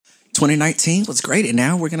2019 was great, and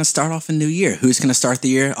now we're going to start off a new year. Who's going to start the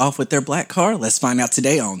year off with their black card? Let's find out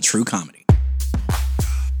today on True Comedy.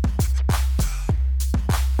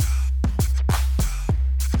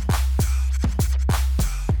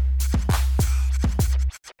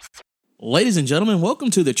 Ladies and gentlemen, welcome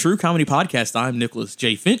to the True Comedy Podcast. I'm Nicholas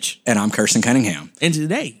J. Finch. And I'm Kirsten Cunningham. And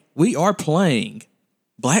today we are playing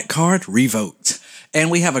Black Card Revoked. And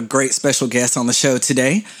we have a great special guest on the show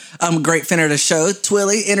today. Great fan of the show.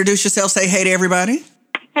 Twilly, introduce yourself. Say hey to everybody.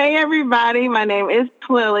 Hey, everybody. My name is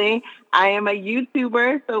Twilly. I am a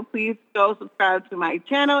YouTuber, so please go subscribe to my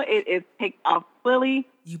channel. It is Take Off Twilly.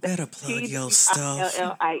 You better plug your stuff.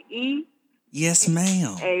 Twillie. Yes,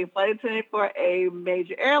 ma'am. A flight attendant for a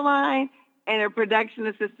major airline and a production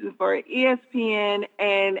assistant for ESPN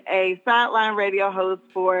and a sideline radio host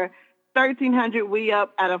for 1300 We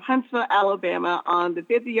Up out of Huntsville, Alabama on the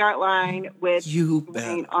 50-yard line with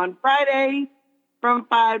rain on Friday from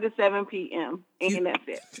 5 to 7 p.m. And that's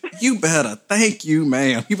it. You better. Thank you,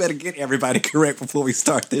 ma'am. You better get everybody correct before we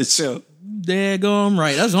start this show. Daggone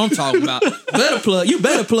right. That's what I'm talking about. You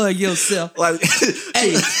better plug yourself. Like,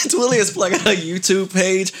 hey, Twilly is plugging a YouTube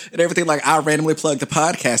page and everything. Like, I randomly plug the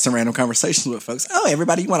podcast and random conversations with folks. Oh,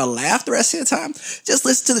 everybody, you want to laugh the rest of the time? Just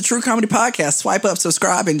listen to the True Comedy Podcast. Swipe up,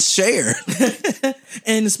 subscribe, and share.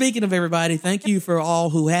 And speaking of everybody, thank you for all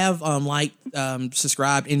who have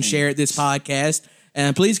subscribed and shared this podcast.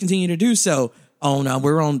 And please continue to do so.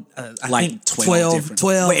 We're on I think 12,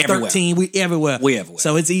 13. We everywhere.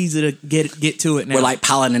 So it's easy to get to it now. We're like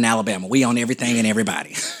Pollen in Alabama. We own everything and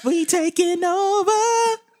everybody. We taking over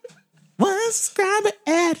one subscriber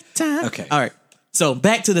at a time. Okay. All right. So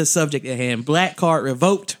back to the subject at hand. Black Card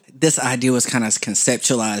Revoked. This idea was kind of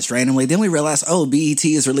conceptualized randomly. Then we realized, BET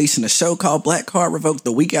is releasing a show called Black Card Revoked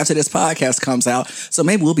the week after this podcast comes out. So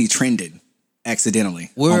maybe we'll be trending accidentally.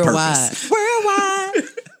 Worldwide.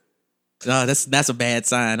 No, that's a bad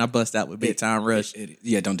sign. I bust out with Big Time Rush.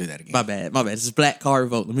 Yeah, don't do that again. My bad. This is Black Card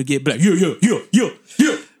Revolt. Let me get black. Yeah.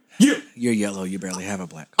 You're yellow. You barely have a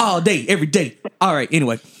black card. All day, every day. All right,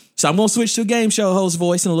 anyway. So I'm going to switch to a game show host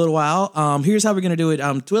voice in a little while. Here's how we're going to do it.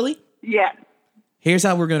 Twilly? Yeah. Here's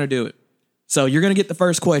how we're going to do it. So you're going to get the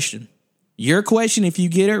first question. Your question, if you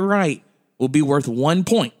get it right, will be worth 1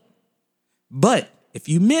 point. But if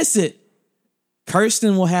you miss it,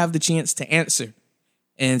 Kirsten will have the chance to answer.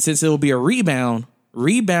 And since it will be a rebound,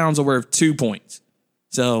 rebounds are worth 2 points.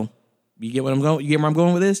 So you get what I'm going. You get where I'm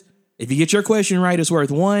going with this? If you get your question right, it's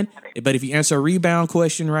worth 1. But if you answer a rebound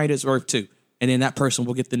question right, it's worth 2. And then that person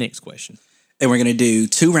will get the next question. And we're going to do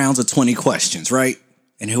 2 rounds of 20 questions, right?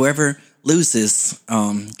 And whoever loses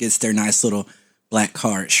gets their nice little black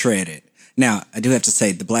card shredded. Now, I do have to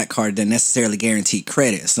say the black card doesn't necessarily guarantee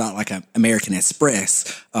credit. It's not like an American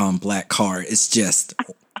Express black card. It's just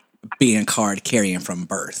being card carrying from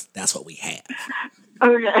birth. That's what we have.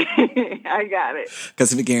 Okay. I got it.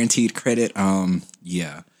 Because if it guaranteed credit,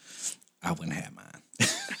 yeah, I wouldn't have mine.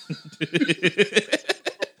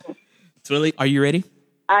 Twilly, are you ready?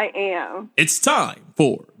 I am. It's time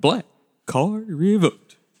for Black Card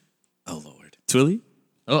Revoked. Oh, Lord. Twilly?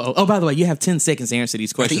 Oh, by the way, you have 10 seconds to answer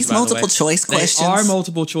these questions. Are these multiple choice questions? They are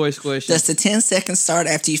multiple choice questions. Does the 10 seconds start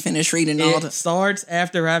after you finish reading all the... It starts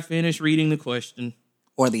after I finish reading the question.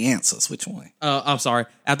 Or the answers, which one? I'm sorry.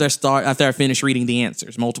 After I finish reading the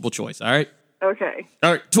answers, multiple choice. All right. Okay.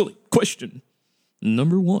 All right. Twilly, question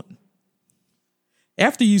number 1.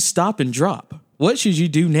 After you stop and drop, what should you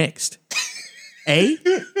do next? A,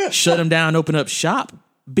 shut them down, open up shop.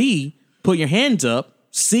 B, put your hands up.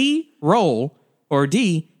 C, roll. Or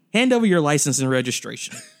D, hand over your license and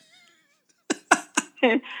registration.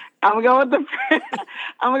 I'm gonna go with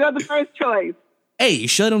the first choice. A,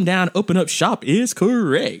 shut them down, open up shop is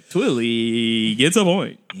correct. Twilly gets a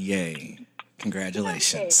point. Yay.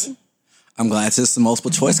 Congratulations. Okay. I'm glad this is the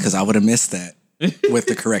multiple choice because I would have missed that with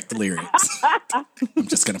the correct lyrics. I'm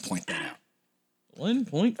just going to point that out. 1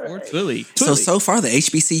 point for Twilly. So far, the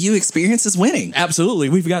HBCU experience is winning. Absolutely.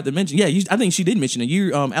 We forgot to mention. Yeah, I think she did mention it.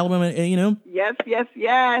 You, Alabama A&M?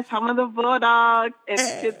 Yes. Home of the Bulldogs.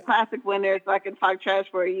 It's just classic winner, so I can talk trash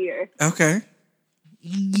for a year. Okay.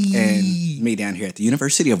 And me down here at the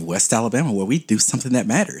University of West Alabama, where we do something that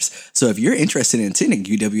matters. So if you're interested in attending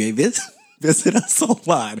UWA, visit us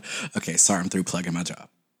online. Okay, sorry, I'm through plugging my job.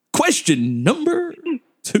 Question number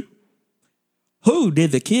 2. Who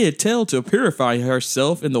did the kid tell to purify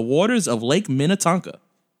herself in the waters of Lake Minnetonka?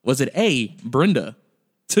 Was it A, Brenda,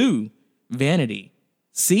 2, Vanity,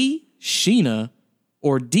 C, Sheena,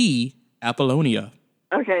 or D, Apollonia?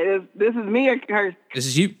 Okay, this is me or her? This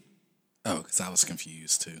is you. Oh, because I was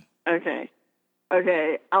confused too. Okay,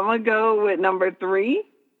 I'm going to go with number 3.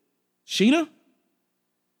 Sheena?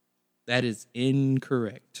 That is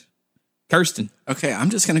incorrect. Kirsten. Okay, I'm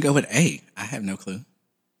just going to go with A. I have no clue.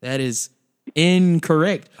 That is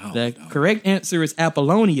incorrect. Oh, the no. correct answer is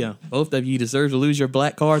Apollonia. Both of you deserve to lose your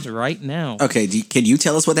black cards right now. Okay, can you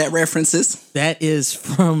tell us what that reference is? That is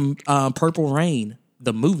from Purple Rain,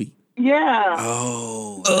 the movie. Yeah.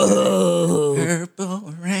 Oh.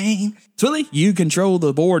 Purple Rain. Twilly, you control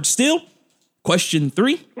the board still. Question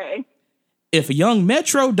 3. Okay. If a young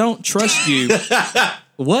Metro don't trust you,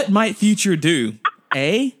 what might Future do?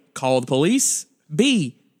 A, call the police.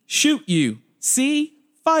 B, shoot you. C,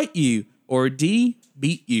 fight you. Or D,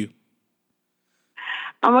 beat you.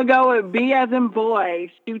 I'm going to go with B as in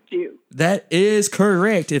boy, shoot you. That is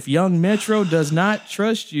correct. If young Metro does not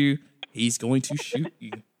trust you, he's going to shoot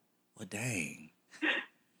you. Well, dang.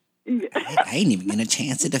 I ain't even getting a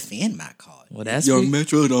chance to defend my card. Well, that's Young good.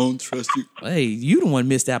 Metro don't trust you. Hey, you the one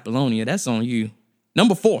missed Apollonia. That's on you.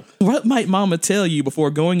 Number 4. What might mama tell you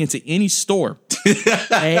before going into any store?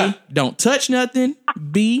 A, don't touch nothing.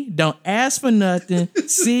 B, don't ask for nothing.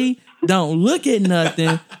 C, don't look at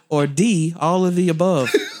nothing. Or D, all of the above.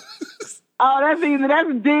 Oh, that's easy. That's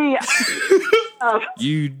D.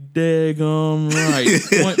 You daggone right.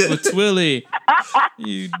 Point for Twilly.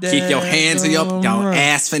 You Keep your hands on your... daggone Don't right.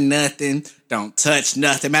 ask for nothing. Don't touch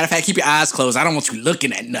nothing. Matter of fact, keep your eyes closed. I don't want you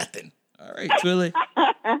looking at nothing. All right, Twilly.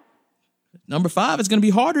 Number 5 is going to be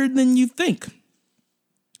harder than you think.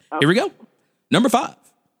 Here we go. Number 5.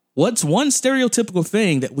 What's one stereotypical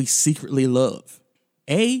thing that we secretly love?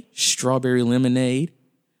 A, strawberry lemonade.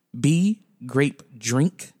 B, grape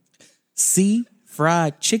drink. C,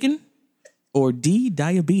 fried chicken. Or D,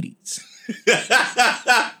 diabetes.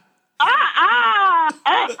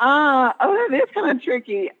 Oh, that is kind of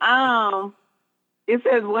tricky. It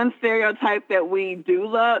says one stereotype that we do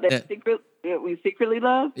love, that we secretly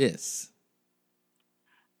love. Yes.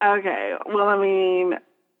 Okay. Well, I mean,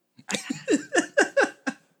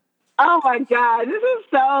 oh my God, this is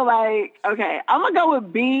so like, okay, I'm going to go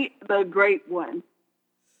with B, the grape one.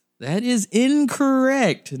 That is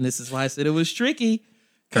incorrect. And this is why I said it was tricky.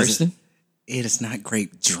 Kirsten. It is not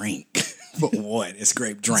grape drink. But what? It's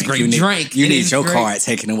grape drink. It's grape drink. You It need is your grape. card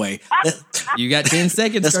taken away. You got 10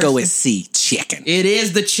 seconds. Let's go with C, chicken. It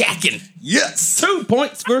is the chicken. Yes. 2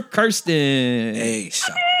 points for Kirsten. Hey,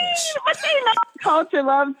 shut But you know, culture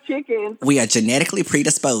loves chicken. We are genetically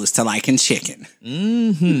predisposed to liking chicken.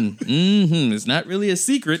 It's not really a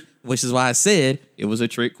secret, which is why I said it was a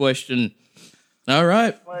trick question. All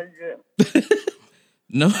right.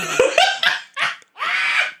 No.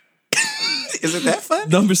 Is it that fun?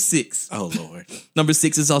 Number 6. Oh, Lord. Number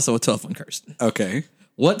 6 is also a tough one, Kirsten. Okay.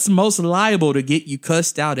 What's most liable to get you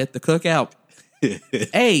cussed out at the cookout?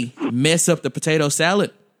 A, mess up the potato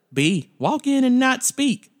salad. B, walk in and not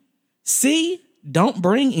speak. C, don't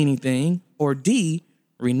bring anything. Or D,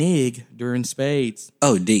 renege during spades.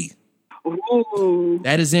 Oh, D. Ooh.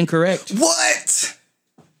 That is incorrect. What?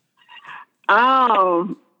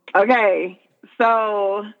 Okay.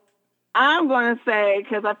 So I'm going to say,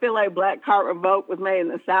 because I feel like Black Card Revoked was made in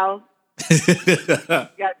the South. You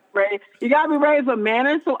got to be raised with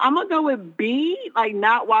manners. So I'm going to go with B, like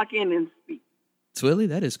not walk in and speak. Twilly,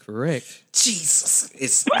 that is correct. Jesus.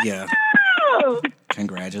 It's, yeah.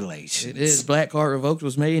 Congratulations. It is. Black Card Revoked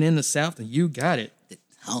was made in the South, and you got it.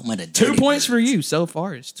 Home of the 2 dirty points for birds. you so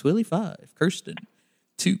far. It's Twilly 5, Kirsten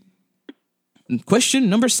 2. And question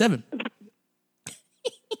number 7.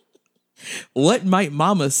 What might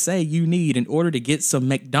mama say you need in order to get some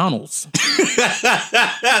McDonald's?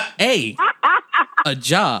 A, a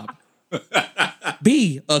job.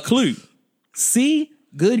 B, a clue. C,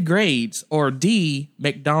 good grades. Or D,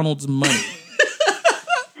 McDonald's money.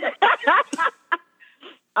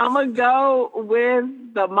 I'm going to go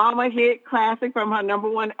with the Mama hit classic from her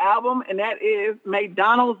 #1 album, and that is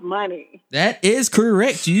McDonald's Money. That is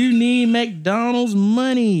correct. You need McDonald's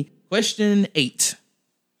money. Question 8.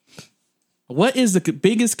 What is the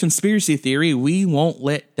biggest conspiracy theory we won't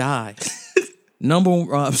let die?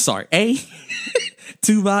 A,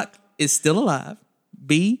 Tupac is still alive.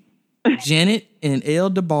 B, Janet and El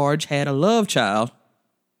DeBarge had a love child.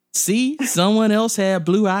 C, someone else had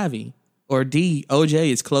Blue Ivy. Or D,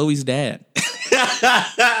 OJ is Chloe's dad.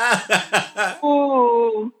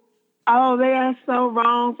 Ooh. Oh, they are so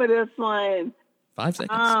wrong for this one. 5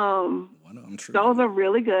 seconds. One of them true. Those are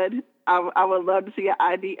really good. I would love to see an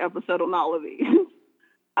ID episode on all of these.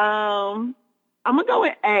 I'm going to go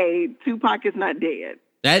with A, Tupac is not dead.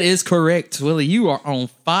 That is correct, Willie. You are on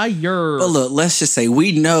fire. But look, let's just say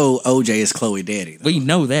we know OJ is Chloe daddy. Though. We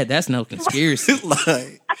know that. That's no conspiracy.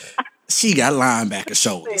 Like, She got linebacker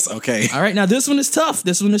shoulders, okay? All right, now this one is tough.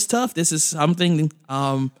 This is, I'm thinking,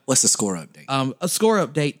 What's the score update? a score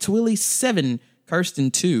update. Twilly 7,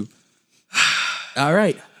 Kirsten 2. All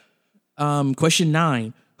right. Question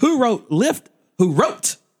 9. Who wrote Lift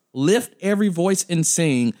Every Voice and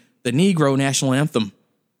Sing, the Negro National Anthem?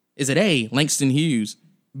 Is it A, Langston Hughes,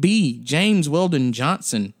 B, James Weldon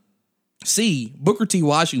Johnson, C, Booker T.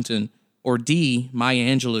 Washington, or D, Maya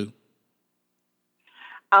Angelou?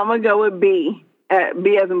 I'm going to go with B.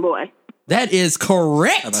 B as in boy. That is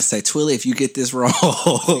correct. I'm about to say, Twilly, if you get this wrong,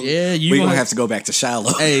 Yeah, we're going to have to go back to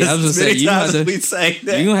Shiloh. Hey, I was going to say,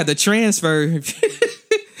 you're going to have to transfer.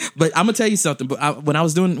 But I'm going to tell you something. But when I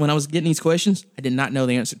was getting these questions, I did not know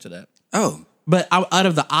the answer to that. Oh. But out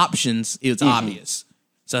of the options, it was obvious.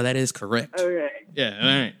 So that is correct. Okay. Yeah, all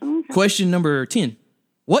right. Okay. Question number 10.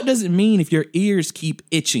 What does it mean if your ears keep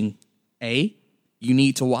itching? A, you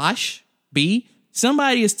need to wash. B,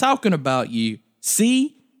 somebody is talking about you.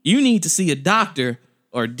 C, you need to see a doctor.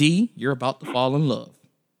 Or D, you're about to fall in love.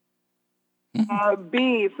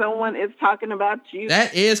 B, someone is talking about you.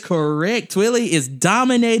 That is correct. Twilly is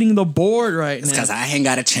dominating the board right now. Because I ain't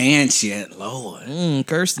got a chance yet, Lord.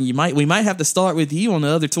 Kirsten, we might have to start with you on the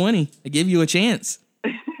other 20 to give you a chance.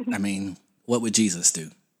 I mean, what would Jesus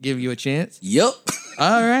do? Give you a chance? Yup.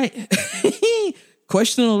 All right.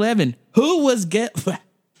 Question 11. Who was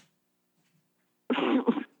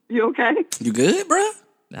You okay? You good, bro?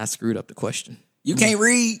 I screwed up the question. You can't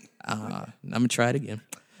read. I'm going to try it again.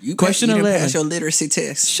 Question you 11. Pass your literacy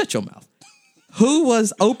test. Shut your mouth. Who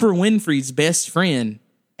was Oprah Winfrey's best friend?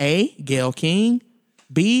 A, Gayle King,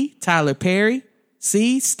 B, Tyler Perry,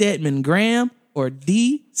 C, Stedman Graham, or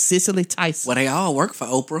D, Cicely Tyson? Well, they all work for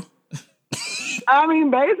Oprah. I mean,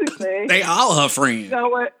 basically. They all her friends.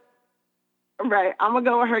 Right. I'm going to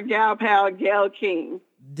go with her gal pal, Gayle King.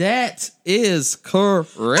 That is correct.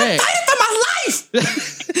 I'm fighting for my life. You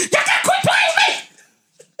gotta quit playing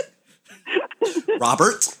with me.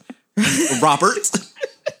 Robert.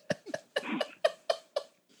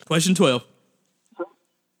 Question 12.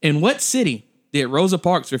 In what city did Rosa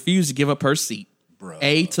Parks refuse to give up her seat? Bruh.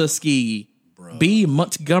 A, Tuskegee. Bruh. B,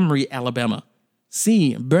 Montgomery, Alabama.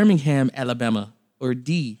 C, Birmingham, Alabama. Or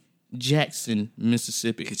D, Jackson,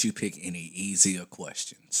 Mississippi. Could you pick any easier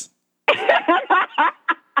questions?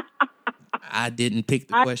 I didn't pick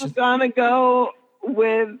the question. I'm going to go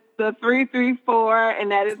with the 334,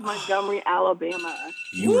 and that is Montgomery, Alabama.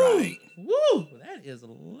 You right. Woo! That is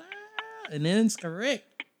loud. And then it's correct.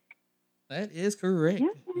 That is correct.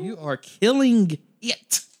 You are killing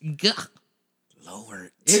it. Gah.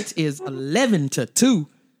 Lord. It is 11-2.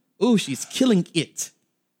 Ooh, she's killing it.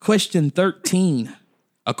 Question 13.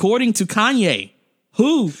 According to Kanye,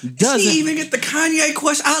 who doesn't... She even get the Kanye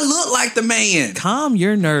question? I look like the man. Calm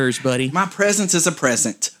your nerves, buddy. My presence is a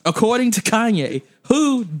present. According to Kanye,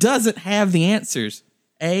 who doesn't have the answers?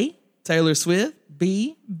 A, Taylor Swift.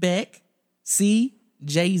 B, Beck. C,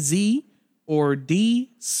 Jay-Z. Or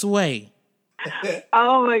D, Sway.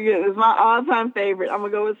 Oh my goodness, my all-time favorite. I'm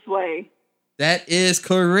going to go with Sway. That is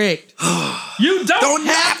correct. You don't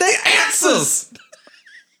have the answers.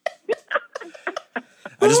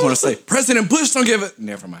 I just want to say, President Bush don't give it.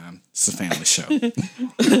 Never mind. It's a family show.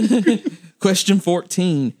 Question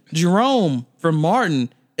 14. Jerome from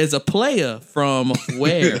Martin is a player from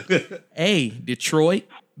where? A, Detroit.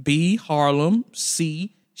 B, Harlem.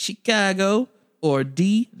 C, Chicago. Or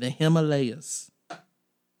D, the Himalayas.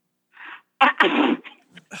 I'm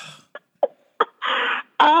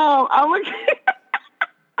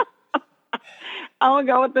going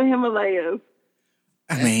to go with the Himalayas.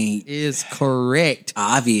 I mean, is correct.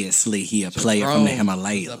 Obviously, he a player from the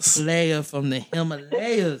Himalayas. A player from the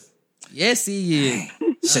Himalayas. Yes, he is.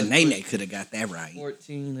 Shanae could have got that right.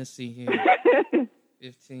 14. Let's see here.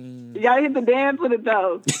 15. You gotta hit the dance with it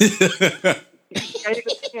though.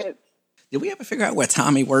 Did we ever figure out where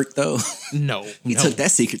Tommy worked though? No. He took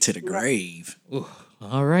that secret to the grave. Ooh,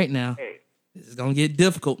 all right now. This is gonna get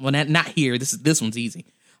difficult. Well, not here. This one's easy.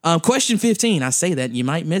 Question 15. I say that you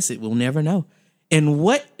might miss it. We'll never know. In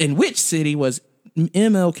which city was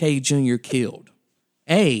MLK Jr. killed?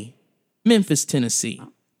 A, Memphis, Tennessee.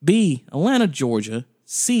 B, Atlanta, Georgia.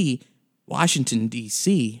 C, Washington,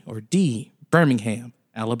 D.C. Or D, Birmingham,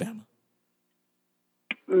 Alabama.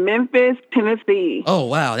 Memphis, Tennessee. Oh,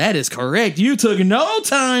 wow. That is correct. You took no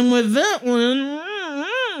time with that one.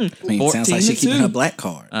 I mean, it sounds like she's keeping her black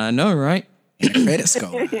card. I know, right? And a credit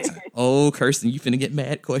score. Oh, Kirsten, you finna get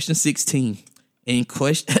mad. Question 16.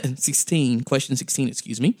 Question 16,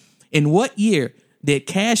 excuse me. In what year did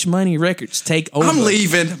Cash Money Records take over? I'm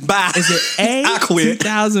leaving. Bye. Is it A, I quit.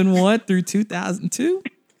 2001 through 2002?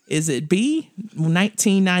 Is it B,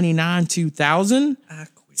 1999-2000,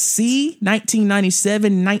 C,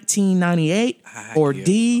 1997-1998, or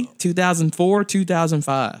D,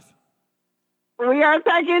 2004-2005? We are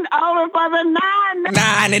taking over for the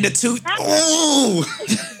 9 and the 2. Ooh.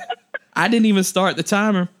 I didn't even start the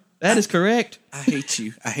timer. That is correct. I hate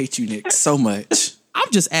you. I hate you, Nick, so much. I'm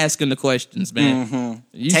just asking the questions, man.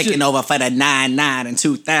 Mm-hmm. Taking over for the 99 and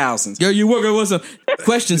 2000s. Yo, you working with some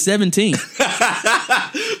question 17.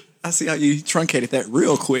 I see how you truncated that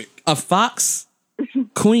real quick. A fox,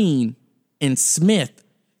 Queen, and Smith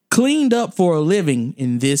cleaned up for a living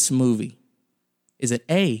in this movie. Is it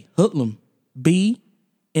A, Hoodlum, B,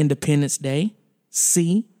 Independence Day,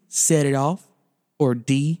 C, Set It Off, or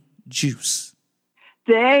D, Juice?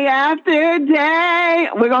 Day after day.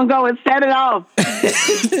 We're going to go and set it off.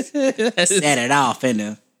 Set it off,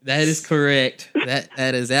 innit? That is correct.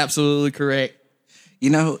 That is absolutely correct. You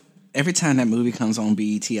know, every time that movie comes on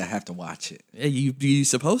BET, I have to watch it. Yeah, you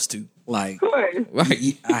supposed to. Like,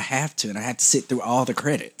 right. I have to, and I have to sit through all the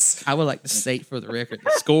credits. I would like to state for the record,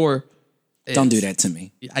 the score. Don't do that to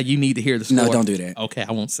me. You need to hear the score. No, don't do that. Okay,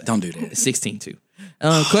 I won't say. Don't do that. It's 16-2.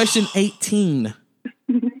 Question 18.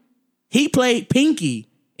 He played Pinky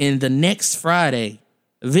in The Next Friday.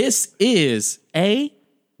 This is A,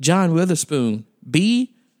 John Witherspoon,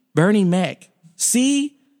 B, Bernie Mac,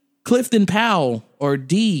 C, Clifton Powell, or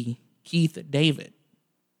D, Keith David?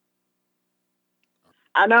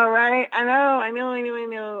 I know, right? I know.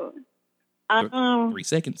 3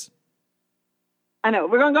 seconds. I know.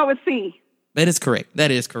 We're going to go with C. That is correct.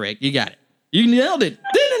 You got it. You nailed it.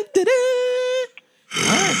 All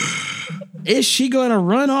right. Is she going to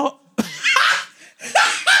run off?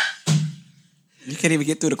 You can't even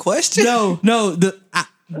get through the question? No.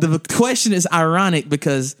 The question is ironic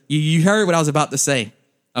because you heard what I was about to say.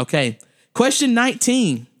 Okay. Question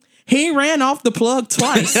 19. He ran off the plug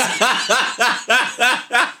twice.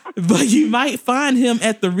 But you might find him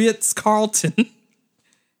at the Ritz-Carlton.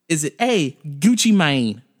 Is it A, Gucci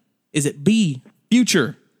Mane? Is it B,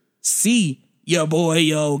 Future? C, Yo Boy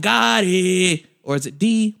Yo Gotti? Or is it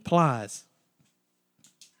D, Plies?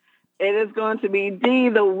 It is going to be D,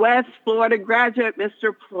 the West Florida graduate,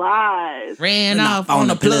 Mr. Plies. Ran off on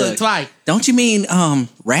the plug twice. Don't you mean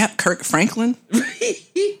rap Kirk Franklin?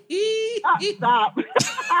 Stop.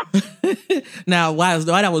 Now, why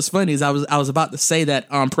that was funny is I was about to say that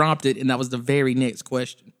unprompted, and that was the very next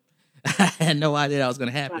question. I had no idea that was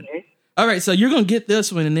going to happen. Funny. All right, so you're going to get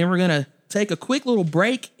this one, and then we're going to take a quick little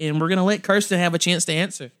break, and we're going to let Kirsten have a chance to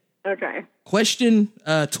answer. Okay. Question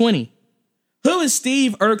 20. Who is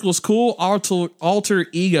Steve Urkel's cool alter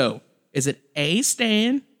ego? Is it A,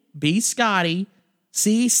 Stan, B, Scotty,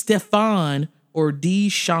 C, Stefan, or D,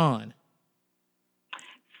 Sean?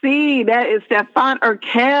 C, that is Stefan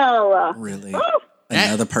Urkel. Really?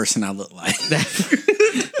 Another person I look like.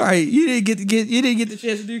 All right, you didn't get the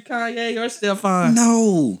chance to do Kanye or Stefan.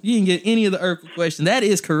 No. You didn't get any of the Urkel question. That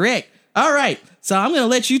is correct. All right, so I'm going to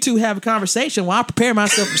let you two have a conversation while I prepare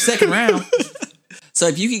myself for the second round. So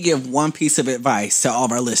if you could give one piece of advice to all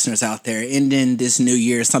of our listeners out there, ending this new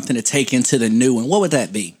year, something to take into the new one, what would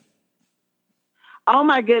that be? Oh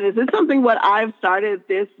my goodness. It's something what I've started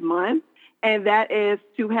this month, and that is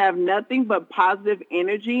to have nothing but positive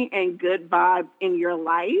energy and good vibes in your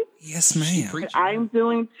life. Yes, ma'am. What I'm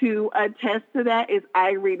doing to attest to that is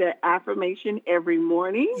I read an affirmation every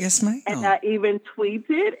morning. Yes, ma'am. And I even tweet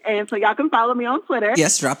it. And so y'all can follow me on Twitter.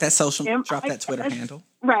 Yes, drop that that Twitter handle.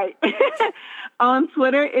 Right. On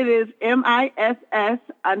Twitter, it is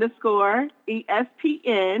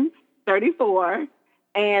MISS_ESPN34.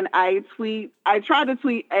 And I try to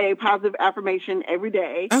tweet a positive affirmation every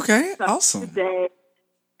day. Okay, awesome. Today.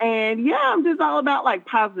 And yeah, I'm just all about like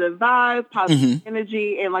positive vibes, positive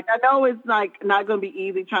energy. And like, I know it's like not going to be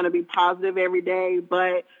easy trying to be positive every day,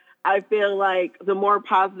 but I feel like the more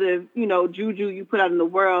positive, juju you put out in the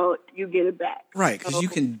world, you get it back. Right. Because so you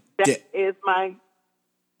can,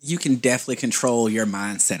 you can definitely control your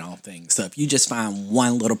mindset on things. So if you just find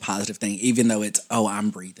one little positive thing, even though it's, oh, I'm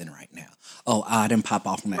breathing right now. Oh, I didn't pop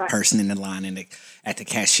off on that person in the line at the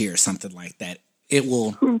cashier or something like that. It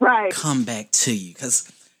will come back to you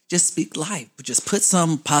because just speak life. Just put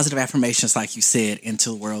some positive affirmations, like you said, into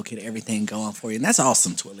the world, get everything going for you. And that's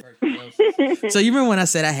awesome, Twilly. So you remember when I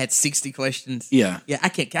said I had 60 questions? Yeah. Yeah, I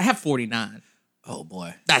can't. I have 49. Oh,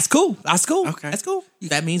 boy. That's cool. Okay. That's cool.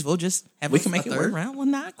 That means we'll just have a third round with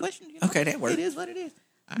 9 questions. Okay, that works. It is what it is.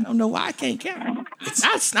 I don't know why I can't count.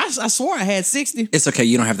 I swore I had 60. It's okay.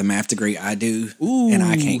 You don't have the math degree. I do. Ooh. And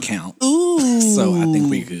I can't count. Ooh. So I think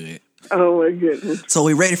we're good. Oh, my goodness. So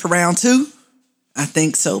we ready for round 2? I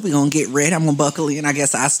think so. We're going to get ready. I'm going to buckle in. I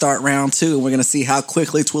guess I start round 2, and we're going to see how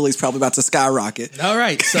quickly Twilly's probably about to skyrocket. All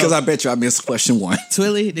right. Because I bet you I missed question 1.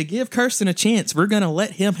 Twilly, to give Kirsten a chance, we're going to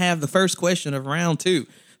let him have the first question of round 2.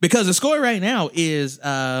 Because the score right now is...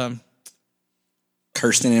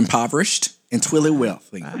 Kirsten impoverished and Twilly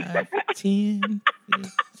wealthy. 5, 10,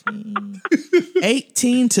 15,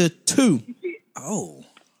 18-2. Oh.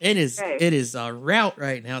 It is a rout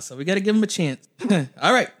right now, so we got to give him a chance.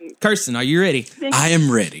 All right, Kirsten, are you ready? I am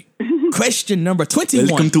ready. Question number 21.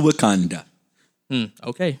 Welcome to Wakanda.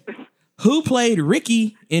 Okay. Who played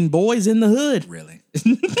Ricky in Boys in the Hood? Really?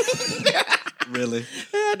 Really?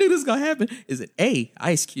 I knew this was going to happen. Is it A,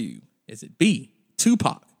 Ice Cube? Is it B,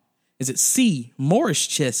 Tupac? Is it C, Morris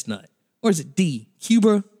Chestnut? Or is it D,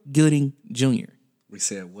 Cuba Gooding Jr.? We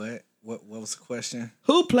said what? What was the question?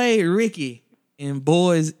 Who played Ricky in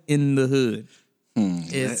Boys in the Hood?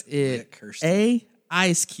 Is it A,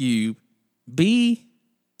 Ice Cube, B,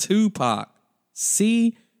 Tupac,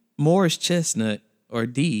 C, Morris Chestnut, or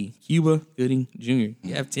D, Cuba Gooding Jr.?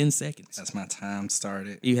 You have 10 seconds. That's my time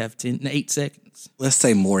started. You have 8 seconds. Let's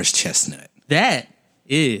say Morris Chestnut. That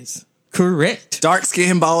is correct. Dark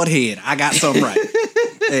skin, bald head. I got something right.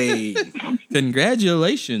 Hey.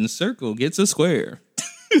 Congratulations. Circle gets a square.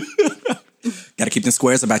 Got to keep the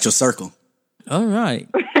squares about your circle. All right.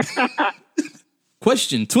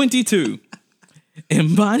 Question 22.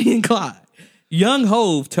 In Bonnie and Clyde, young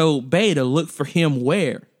Hove told Bay to look for him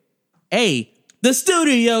where? A, the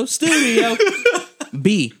studio.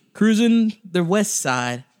 B, cruising the West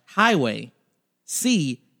Side Highway.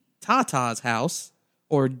 C, Tata's house.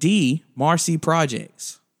 Or D, Marcy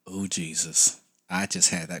Projects. Oh, Jesus. I just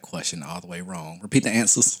had that question all the way wrong. Repeat the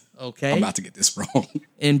answers. Okay. I'm about to get this wrong.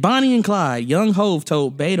 In Bonnie and Clyde, young Hove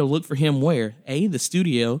told Bay to look for him where? A, the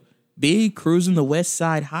studio. B, cruising the West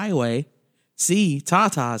Side Highway. C,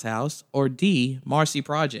 Tata's house. Or D, Marcy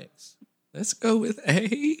Projects. Let's go with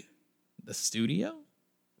A. The studio?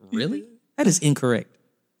 Really? Yeah. That is incorrect.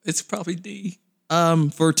 It's probably D.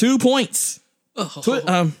 For 2 points.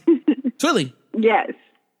 Twilly. Yes.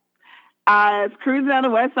 It's cruising down the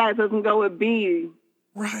West Side, so it can go with B.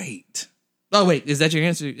 Right. Oh, wait. Is that your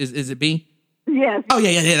answer? Is it B? Yes. Oh,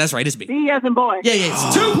 yeah. That's right. It's B. B as in boy. Yeah.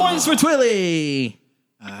 It's 2 points for Twilly.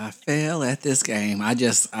 I fail at this game. I've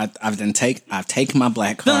taken my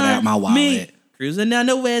black card out my wallet. Me. Cruising down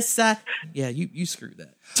the West Side. Yeah, you screwed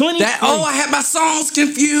that. 20. I had my songs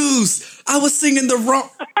confused. I was singing the wrong.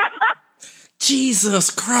 Jesus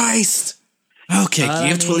Christ. Okay,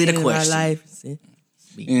 give Twilly the question.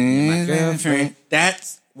 My girlfriend.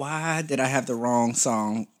 That's why did I have the wrong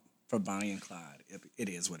song for Bonnie and Clyde? It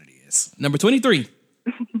is what it is. Number 23.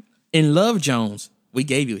 In Love Jones, we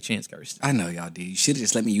gave you a chance, Kirsten. I know y'all did. You should have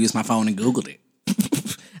just let me use my phone and Googled it.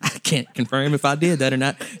 I can't confirm if I did that or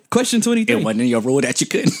not. Question 23. It wasn't in your rule that you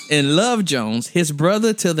couldn't. In Love Jones, his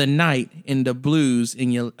brother to the night in the blues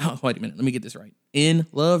in your... Oh, wait a minute. Let me get this right. In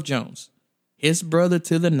Love Jones, his brother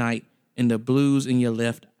to the night in the blues in your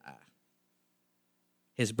left eye.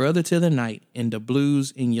 His brother to the night in the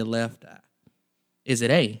blues in your left eye. Is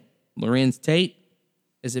it A, Lorenz Tate?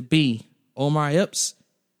 Is it B, Omar Epps?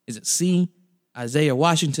 Is it C, Isaiah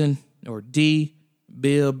Washington? Or D,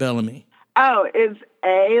 Bill Bellamy? Oh, it's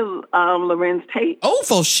A, Lorenz Tate. Oh,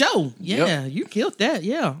 for sure. Yeah, You killed that.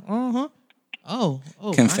 Yeah. Uh-huh. Oh.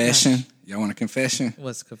 Confession. Y'all want a confession?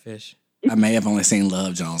 What's a confession? I may have only seen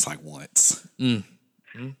Love Jones like once. You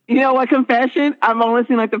know what, confession? I've only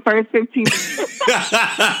seen like the first 15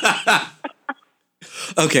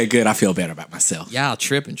 Okay, good. I feel better about myself. Y'all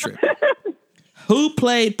tripping. Who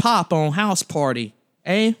played Pop on House Party?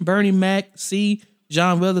 A, Bernie Mac. C,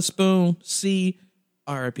 John Witherspoon. C,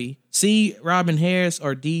 R.I.P. C, Robin Harris.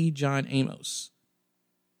 Or D, John Amos?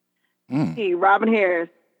 C, Robin Harris.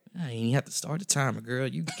 I ain't even have to start the timer, girl.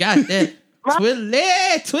 You got that. Twilly.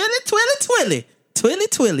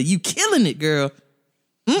 You killing it, girl.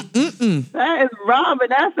 That is Robin.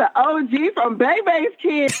 That's the OG from Bebe's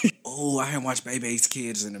Kids. Oh, I haven't watched Bebe's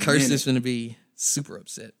Kids in a Kirsten's going to be super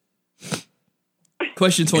upset.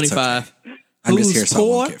 Question 25. Okay. I'm just here so I poor,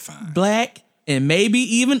 won't get fined. Black, and maybe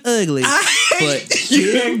even ugly, but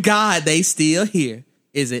dear God, they still here.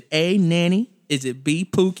 Is it A, Nanny? Is it B,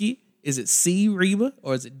 Pookie? Is it C, Reba?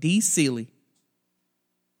 Or is it D, Sealy?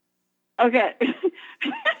 Okay.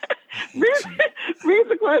 Read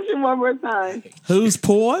the question one more time. Who's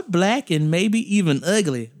poor, black, and maybe even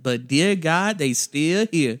ugly, but dear God, they still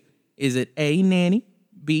here? Is it A, Nanny,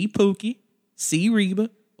 B, Pookie, C,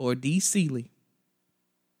 Reba, or D, Sealy?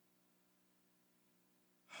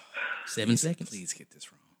 7 seconds. Please get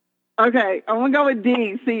this wrong. Okay, I'm going to go with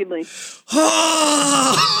D, Sealy.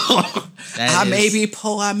 That I may be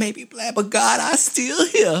poor, I may be black, but God, I still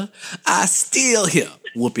hear.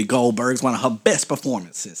 Whoopi Goldberg's one of her best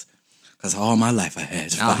performances. Because all my life I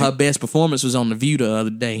had. Her best performance was on The View the other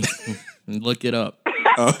day. Look it up.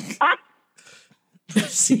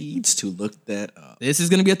 Proceeds to look that up. This is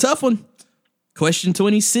going to be a tough one. Question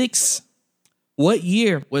 26. What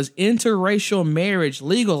year was interracial marriage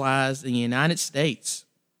legalized in the United States?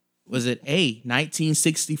 Was it A,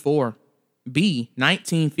 1964, B,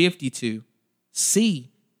 1952,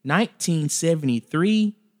 C,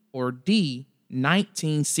 1973, or D,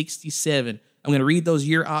 1967? I'm going to read those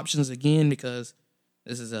year options again because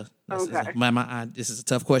this is a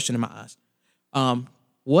tough question in my eyes.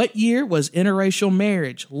 What year was interracial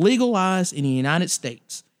marriage legalized in the United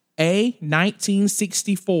States? A,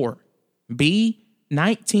 1964, B,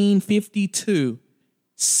 1952,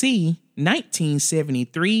 C,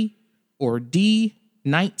 1973, or D,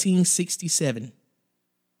 1967?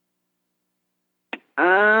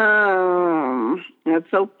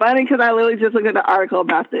 That's so funny because I literally just looked at the article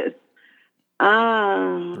about this.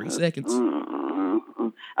 3 seconds. Okay,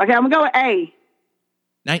 I'm gonna go with A.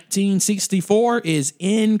 1964 is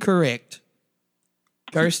incorrect.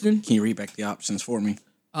 Kirsten? Can you read back the options for me?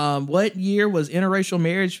 What year was interracial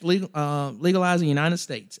marriage legalized in the United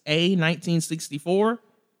States? A, 1964,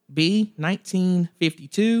 B,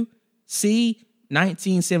 1952, C,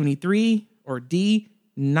 1973, or D,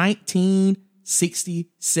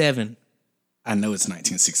 1967? I know it's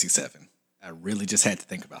 1967. I really just had to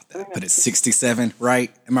think about that. But it's 67,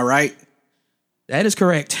 right? Am I right? That is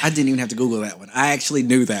correct. I didn't even have to Google that one. I actually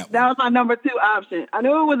knew that one. That was my number 2 option. I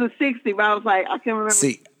knew it was a 60, but I was like, I can't remember.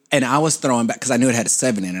 See, and I was throwing back because I knew it had a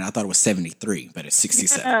 7 in it. I thought it was 73, but it's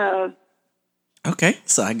 67. Yeah. Okay,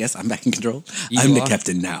 so I guess I'm back in control. I'm the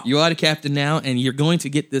captain now. You are the captain now, and you're going to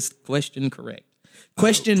get this question correct.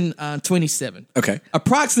 Question 27. Okay.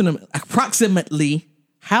 Approximately,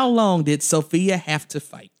 how long did Sophia have to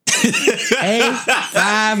fight? A,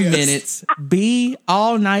 5 minutes. B,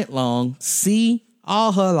 all night long. C,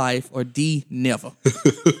 all her life. Or D, never.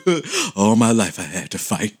 All my life I had to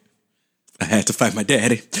fight. I had to fight my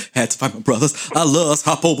daddy. Had to fight my brothers. I love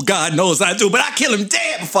Hoppo. God knows I do. But I kill him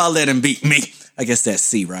dead before I let him beat me. I guess that's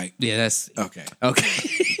C, right? Yeah, that's okay. Okay.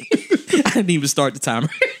 I didn't even start the timer.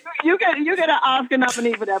 You get an Oscar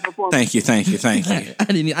nominee for that performance. Thank you. I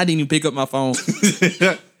didn't even pick up my phone.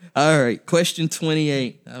 All right, question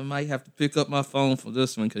 28. I might have to pick up my phone for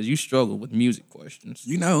this one because you struggle with music questions.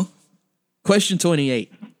 You know. Question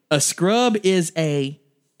 28. A scrub is a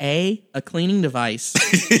cleaning device,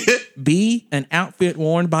 B, an outfit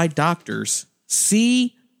worn by doctors,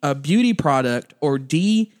 C, a beauty product, or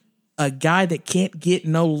D, a guy that can't get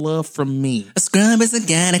no love from me. A scrub is a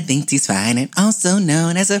guy that thinks he's fine and also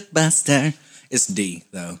known as a buster. It's D,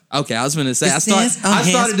 though. Okay, I was going to say, I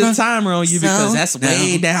started the timer on you because that's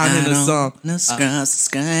way down in the song. No scrubs,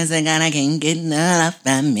 a guy that can't get no love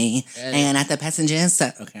from me. And at the passenger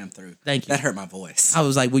side. Okay, I'm through. Thank you. That hurt my voice. I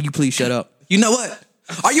was like, will you please shut up? You know what?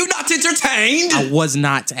 Are you not entertained? I was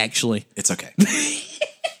not, actually. It's okay.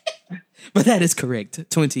 But that is correct.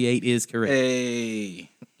 28 is correct. Hey.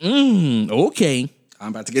 Okay. I'm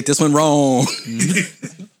about to get this one wrong.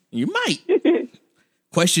 You might.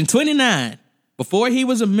 Question 29. Before he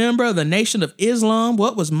was a member of the Nation of Islam,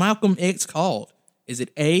 what was Malcolm X called? Is it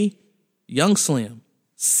A, Young Slim,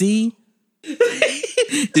 C? Did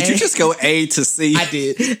you just go A to C? I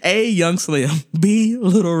did. A, Young Slim, B,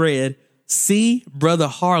 Little Red, C, Brother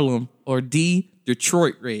Harlem, or D,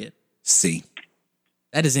 Detroit Red? C.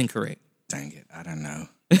 That is incorrect. Dang it, I don't know.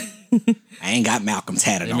 I ain't got Malcolm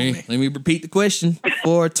tatted on me. Let me repeat the question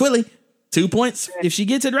for Twilly. 2 points if she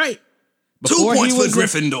gets it right. 2 points for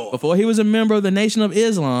Gryffindor. Before he was a member of the Nation of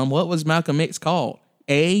Islam, what was Malcolm X called?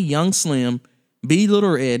 A, Young Slim, B, Little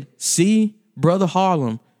Red, C, Brother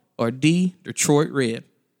Harlem, or D, Detroit Red?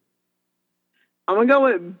 I'm going to go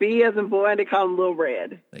with B as in boy, and they call him Little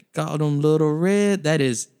Red. They called him Little Red. That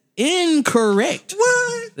is incorrect.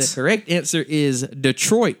 What? The correct answer is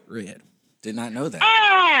Detroit Red. Did not know that.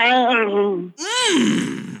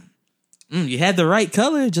 You had the right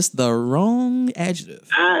color, just the wrong adjective.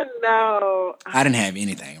 I know. I didn't have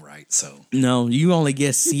anything right, so. No, you only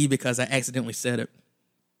guessed C because I accidentally said it.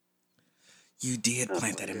 You did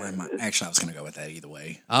plant that in my mind. Actually, I was going to go with that either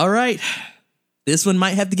way. All right. This one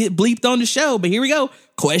might have to get bleeped on the show, but here we go.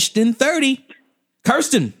 Question 30.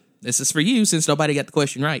 Kirsten, this is for you since nobody got the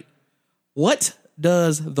question right. What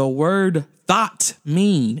does the word thought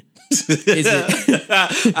mean? Is it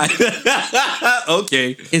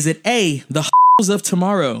okay? Is it A, the of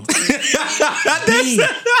tomorrow? B,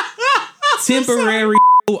 temporary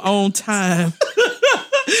on time?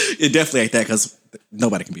 It definitely ain't that because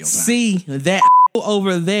nobody can be on time. C, that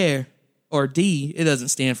over there, or D, it doesn't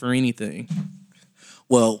stand for anything.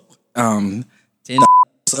 Well, 10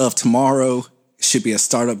 of tomorrow should be a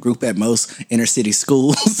startup group at most inner city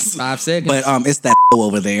schools. 5 seconds. But it's that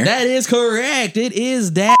over there. That is correct. It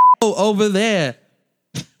is that over there.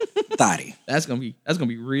 Thotty. That's gonna be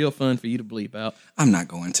real fun for you to bleep out. I'm not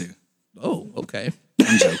going to. Oh, okay.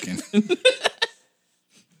 I'm joking.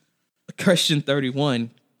 Question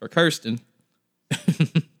 31 for Kirsten.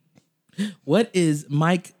 What is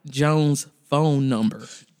Mike Jones' phone number?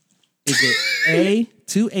 Is it A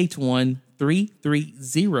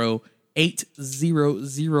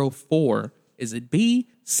 281-330-8004? Is it B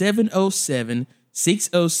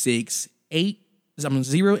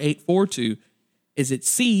 707-606-0842? Is it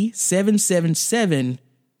C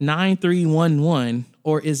 777-9311?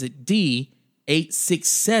 Or is it D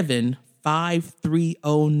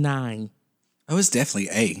 867-5309? Oh, it's definitely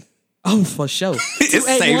A. Oh, for sure. It's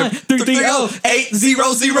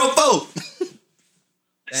 281-330-8004.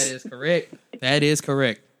 That is correct. That is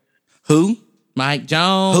correct. Who? Mike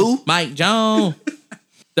Jones. Who? Mike Jones.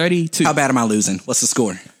 32. How bad am I losing? What's the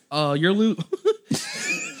score? You're losing.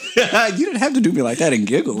 You didn't have to do me like that and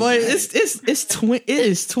giggle. But it is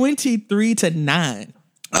 23-9.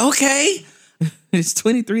 Okay. It's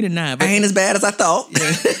 23-9. I ain't as bad as I thought.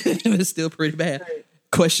 Yeah, it's still pretty bad.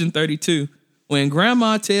 Question 32. When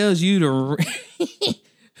grandma tells you to...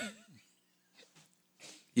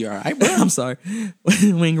 You all right, bro? I'm sorry.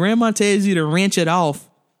 When grandma tells you to wrench it off,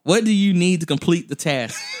 what do you need to complete the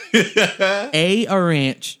task? A, a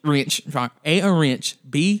wrench. A, a wrench.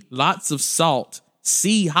 B, lots of salt.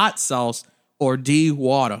 C, hot sauce. Or D,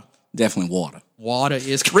 water. Definitely water. Water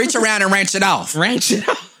is... Reach around and wrench it off. Wrench it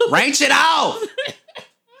off. Wrench it off.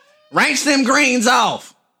 Wrench them greens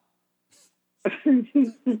off.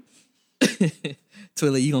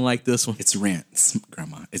 Twilly, you gonna like this one. It's rinse,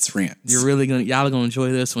 Grandma. It's rinse. Y'all are gonna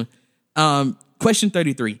enjoy this one. Question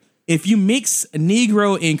 33. If you mix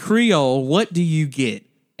Negro and Creole, what do you get?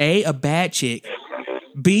 A, a bad chick.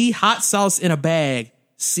 B, hot sauce in a bag.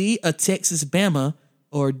 C, a Texas Bama.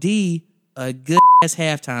 Or D, a good ass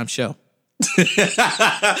halftime show.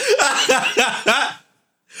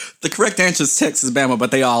 The correct answer is Texas Bama,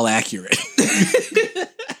 but they all accurate.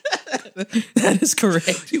 That is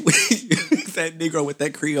correct. That Negro with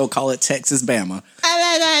that Creole, call it Texas Bama.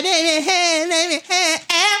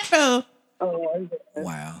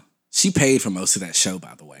 Wow. She paid for most of that show,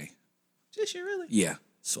 by the way. Did she really? Yeah.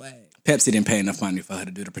 Swag. Pepsi didn't pay enough money for her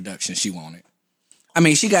to do the production she wanted. I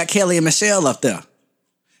mean, she got Kelly and Michelle up there.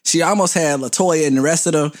 She almost had LaToya and the rest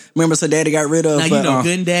of the members her daddy got rid of. Now, you know,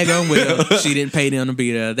 good and daggone well, she didn't pay them to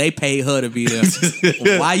be there. They paid her to be there.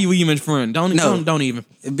 Why you even front? Don't even.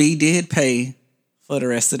 B did pay for the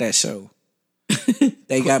rest of that show.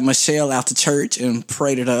 They got Michelle out to church and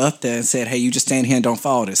paraded her up there and said, hey, you just stand here and don't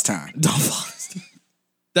fall this time. Don't fall this time.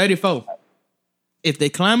 34. If they're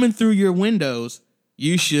climbing through your windows,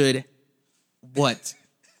 you should what?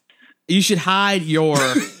 You should hide your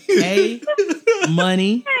A,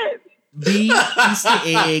 money, B, Easter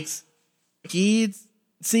eggs, kids,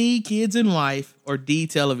 C, kids and wife, or D,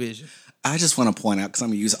 television. I just want to point out, because I'm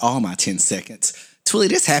going to use all my 10 seconds. Twilly,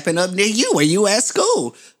 this happened up near you where you at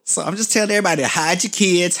school. So I'm just telling everybody, hide your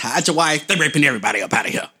kids, hide your wife. They're ripping everybody up out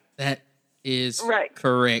of here. That is right.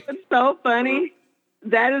 Correct. It's so funny.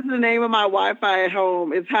 That is the name of my Wi-Fi at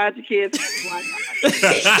home. It's hide your kids.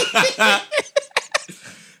 Wi-Fi.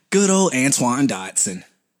 Good old Antoine Dotson.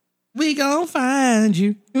 We gonna find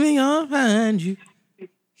you. We gonna find you.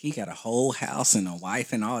 He got a whole house and a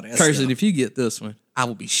wife and all that Kirsten, stuff. if you get this one, I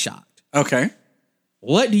will be shocked. Okay.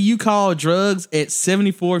 What do you call drugs at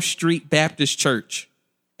 74th Street Baptist Church?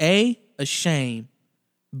 A, a shame.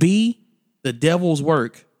 B, the devil's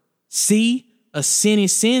work. C, a sinny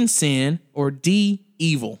sin. Or D,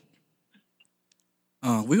 evil.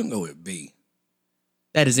 We're going to go with B.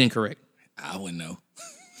 That is incorrect. I wouldn't know.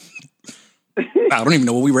 I don't even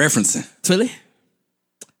know what we're referencing. Twilly?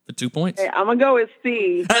 For 2 points. Hey, I'm going to go with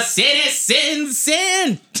C. A sinny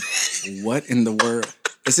sin. What in the world?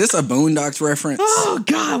 Is this a Boondocks reference? Oh,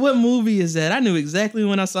 God, what movie is that? I knew exactly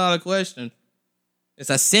when I saw the question.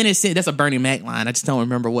 It's a sinny sin. That's a Bernie Mac line. I just don't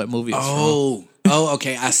remember what movie it's from. Oh,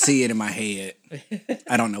 okay. I see it in my head.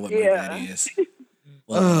 I don't know what movie that is.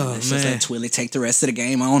 Well, let's just let Twilly take the rest of the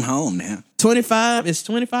game on home now. 25. It's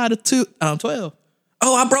 25 to 12.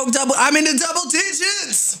 Oh, I broke double. I'm in the double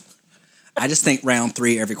digits. I just think round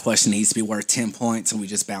 3, every question needs to be worth 10 points, and we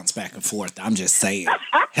just bounce back and forth. I'm just saying,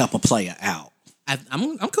 help a player out.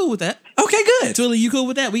 I'm cool with that. Okay, good. Twilly, you cool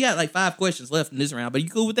with that? We got like 5 questions left in this round, but you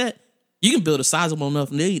cool with that? You can build a sizable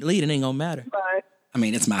enough lead. It ain't gonna matter. Right. I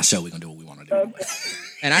mean, it's my show. We're gonna do what we want to do. Anyway.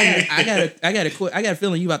 And I got a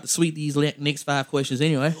feeling you about to sweep these next 5 questions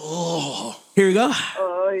anyway. Oh, Here we go.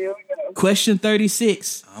 Oh, here we go. Question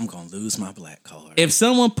 36. I'm gonna lose my black card. If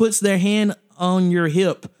someone puts their hand on your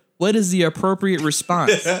hip, what is the appropriate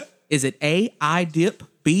response? Is it A, I dip,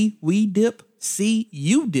 B, we dip, C,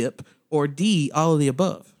 you dip, or D, all of the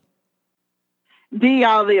above? D,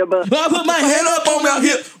 all the above. I put my hand up on my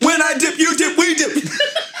hip. When I dip, you dip, we dip.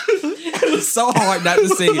 It was so hard not to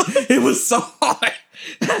sing it. It was so hard.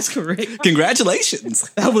 That's correct. Congratulations.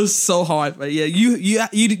 That was so hard. But yeah,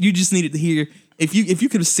 you just needed to hear. If you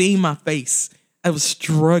could have seen my face, I was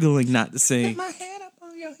struggling not to sing. My hand up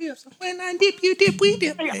on your hips. When I dip, you dip, we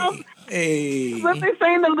dip. Hey. But they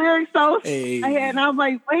saying the lyrics so Hey. and I was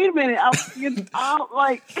like, wait a minute. I'm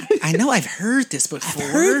like, I know I've heard this before.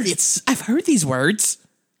 I've heard these words.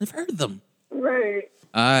 I've heard them. right.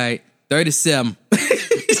 All right, 37.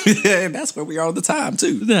 That's where we are all the time,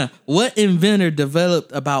 too. Now, what inventor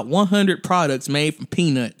developed about 100 products made from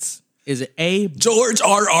peanuts? Is it A, George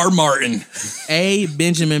R.R. Martin. A,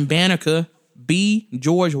 Benjamin Banneker, B,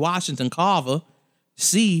 George Washington Carver,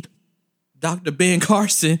 C, Dr. Ben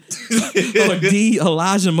Carson, or D,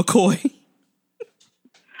 Elijah McCoy?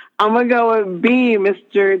 I'm going to go with B,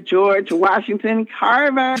 Mr. George Washington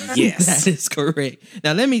Carver. Yes. That is correct.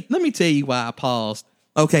 Now, let me tell you why I paused.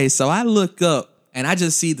 Okay, so I look up and I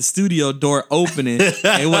just see the studio door opening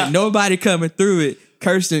and with nobody coming through it.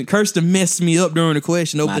 Kirsten messed me up during the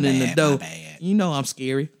question opening the door. You know I'm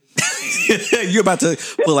scary. You're about to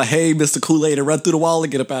pull a hey, Mr. Kool-Aid, and run through the wall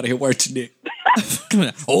and get up out of here, weren't you, Nick?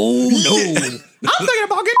 Oh, no. I'm thinking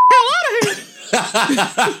about getting the hell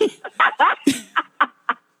out of here.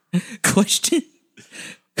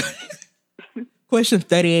 Question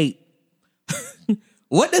 38.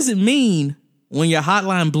 What does it mean when your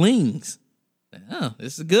hotline blings? Oh,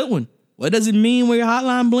 this is a good one. What does it mean when your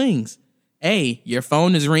hotline blings? A, your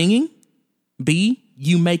phone is ringing. B,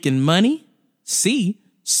 you making money. C,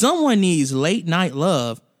 someone needs late night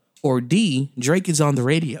love. Or D, Drake is on the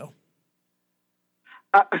radio.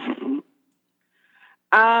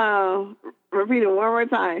 Repeat it one more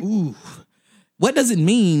time. Ooh. What does it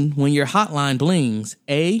mean when your hotline blings?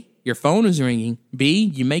 A, your phone is ringing. B,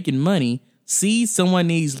 you making money. C, someone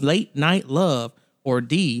needs late night love. Or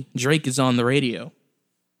D, Drake is on the radio.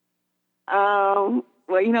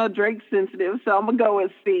 Well, you know, Drake's sensitive, so I'm going to go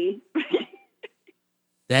with C.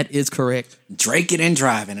 That is correct. Drake it and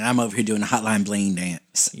driving, and I'm over here doing the hotline bling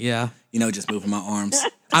dance. Yeah. You know, just moving my arms.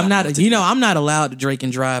 I'm not allowed to Drake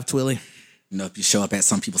and drive, Twilly. You know, if you show up at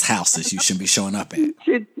some people's houses, you shouldn't be showing up at.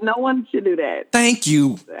 No one should do that. Thank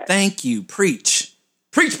you. Thank you. Preach.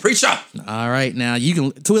 Preach up. All right, now you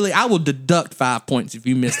can, Twilly, I will deduct 5 points if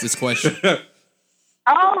you miss this question.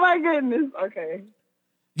 Oh, my goodness. Okay.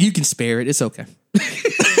 You can spare it. It's okay.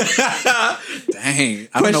 Dang.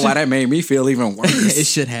 I don't know why that made me feel even worse. It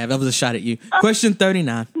should have. That was a shot at you. Question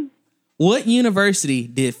 39. What university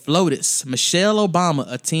did FLOTUS Michelle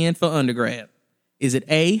Obama attend for undergrad? Is it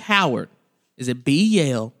A, Howard? Is it B,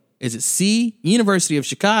 Yale? Is it C, University of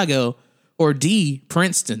Chicago? Or D,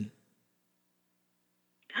 Princeton?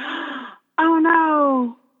 Oh,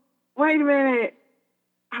 no. Wait a minute.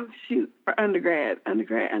 Oh, shoot. For undergrad.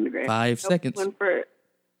 5 seconds.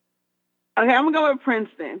 Okay, I'm going to go with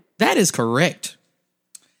Princeton. That is correct.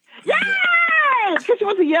 Yay! Because she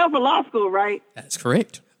went to Yale for law school, right? That's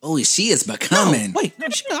correct. Oh, she is becoming. No, I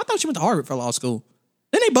thought she went to Harvard for law school.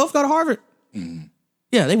 Didn't they both go to Harvard? Mm.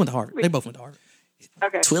 Yeah, they went to Harvard. They both went to Harvard.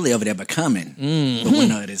 Okay. Twilly over there becoming the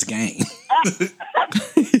winner of this game.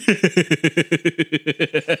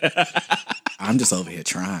 I'm just over here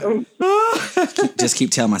trying. Just keep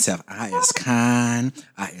telling myself, I is kind,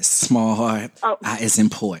 I is smart, I is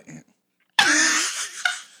important.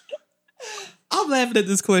 I'm laughing at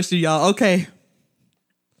this question, y'all. Okay.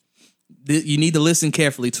 You need to listen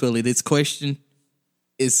carefully, Twilly. This question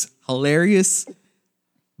is hilarious,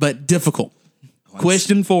 but difficult.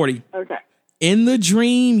 Question 40. Okay. In the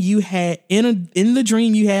dream you had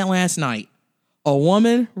last night, a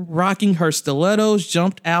woman rocking her stilettos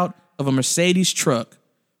jumped out of a Mercedes truck.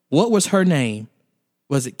 What was her name?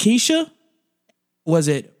 Was it Keisha? Was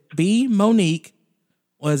it B, Monique?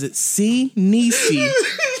 Was it C, Niecy?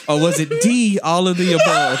 Or was it D, all of the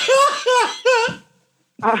above?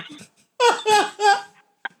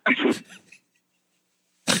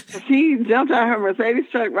 She jumped out of her Mercedes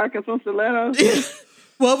truck rocking some stilettos.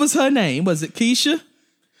 What was her name? Was it Keisha?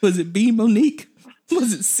 Was it B, Monique?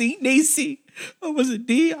 Was it C, Niecy? Or was it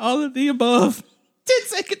D, all of the above? 10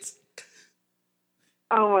 seconds.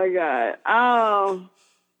 Oh, my God.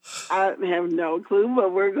 I have no clue,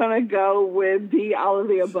 but we're gonna go with D, all of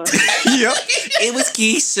the above. Yep. It was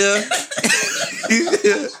Keisha.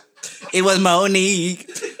 It was Monique.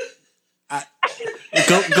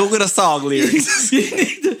 Go with a song lyrics.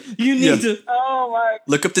 You need to. Oh my!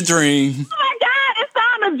 Look up the dream. Oh my God! It's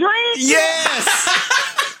time to drink. Yes.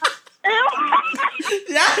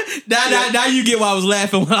 Now you get why I was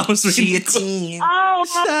laughing when I was reading. She a 10. Oh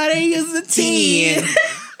my! Shawty is a 10.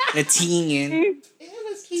 A 10.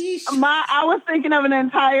 I was thinking of an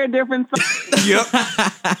entire different song. Yep.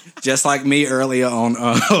 Just like me earlier on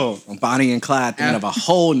Bonnie and Clyde, thinking of a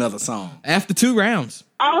whole nother song. After 2 rounds.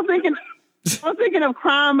 I was thinking of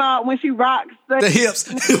Crime Out when she rocks The hips.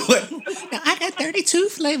 Now, I got 32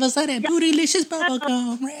 flavors of that bootylicious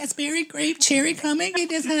bubblegum. Raspberry, grape, cherry. Come and get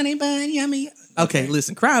this honey bun. Yummy. Okay,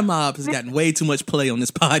 listen. Crime Mob has gotten way too much play on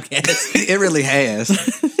this podcast. It really has.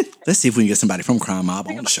 Let's see if we can get somebody from Crime Mob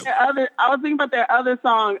on the show. I was thinking about their other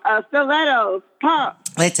song, Stilettos, Pump.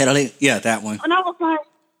 Yeah, that one. And I was like,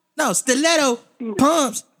 No, stiletto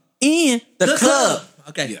pumps in The club.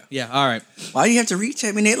 Okay, yeah, all right. Why do you have to reach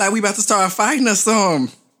at me, Nate, like we about to start fighting or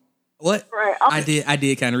something? What? Right. I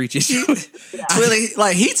did kind of reach it. Really,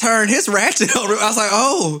 like he turned his ratchet over. I was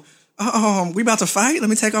like, we about to fight? Let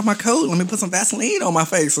me take off my coat. Let me put some Vaseline on my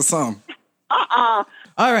face or something. All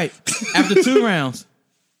right. After 2 rounds,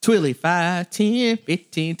 Twilly, 5, 10,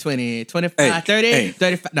 15, 20, 25, 30,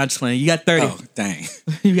 35. No, just playing. You got 30. Oh, dang.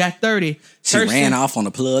 You got 30. She ran off on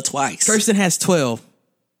the plug twice. Kirsten has 12.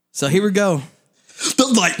 So here we go. The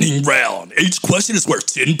lightning round. Each question is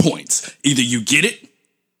worth 10 points. Either you get it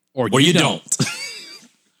or you don't.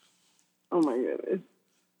 oh my goodness.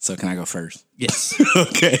 So can I go first? Yes.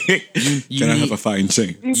 Okay. You Can I have a fighting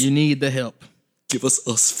chance? You need the help. Give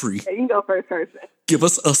us free. Yeah, you can go first, Kirsten. Give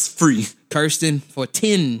us free. Kirsten for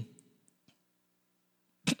 10.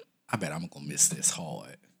 I bet I'm going to miss this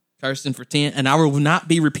hard. Kirsten for 10. And I will not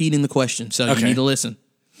be repeating the question, so you need to listen.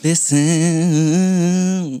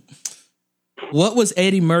 Listen. What was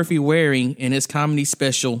Eddie Murphy wearing in his comedy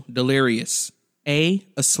special, Delirious? A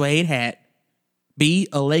suede hat. B,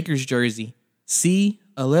 a Lakers jersey. C,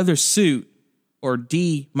 a leather suit. Or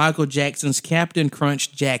D, Michael Jackson's Captain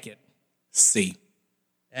Crunch jacket. C.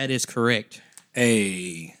 That is correct.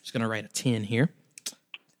 A. Just going to write a 10 here.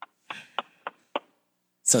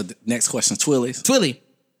 So the next question, Twillies. Twilly.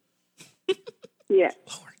 Yeah.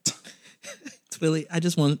 Lord. Twilly, I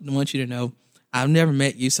just want you to know, I've never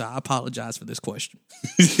met you, so I apologize for this question.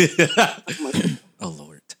 Oh,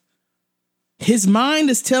 Lord. His mind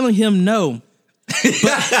is telling him no,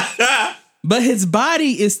 but his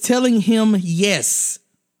body is telling him yes.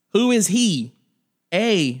 Who is he?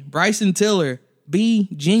 A, Bryson Tiller. B,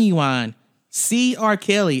 Genuine. C, R.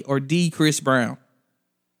 Kelly. Or D, Chris Brown.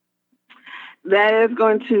 That is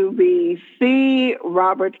going to be C,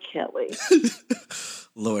 Robert Kelly.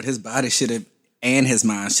 Lord, his body should have, and his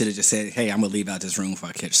mind should have just said, hey, I'm going to leave out this room before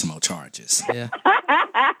I catch some more charges. Yeah.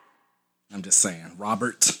 I'm just saying,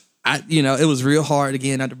 Robert. It was real hard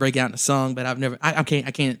again not to break out in a song, but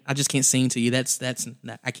I just can't sing to you.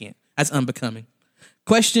 I can't. That's unbecoming.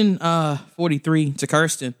 Question 43 to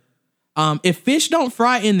Kirsten. If fish don't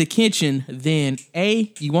fry in the kitchen, then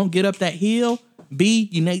A, you won't get up that hill. B,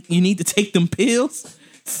 you need to take them pills.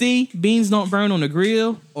 C, beans don't burn on the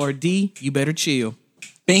grill. Or D, you better chill.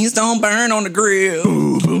 Beans don't burn on the grill.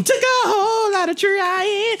 Boom, boom. Took a whole lot of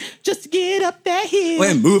trying just to get up that hill.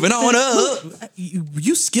 We're moving on up.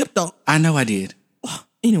 You skipped on. I know I did.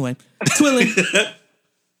 Anyway, Twilly.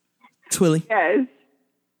 Twilly.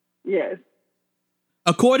 Yes.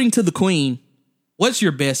 According to the Queen, what's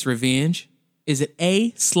your best revenge? Is it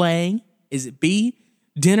A, slang? Is it B,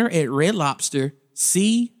 dinner at Red Lobster?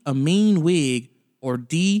 C, a mean wig? Or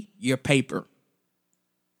D, your paper?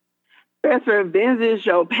 Best revenge is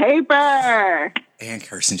your paper. And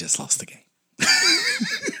Kirsten just lost the game.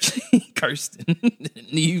 Kirsten,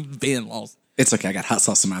 you've been lost. It's okay. I got hot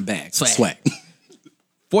sauce in my bag. Swag.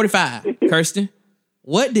 45, Kirsten.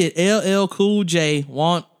 What did LL Cool J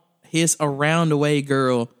want his around the way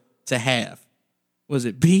girl to have? Was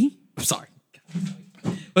it B? I'm sorry.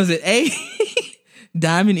 Was it A,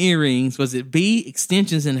 diamond earrings? Was it B,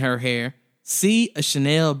 extensions in her hair? C, a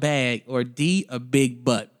Chanel bag? Or D, a big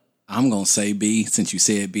butt? I'm going to say B since you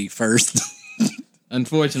said B first.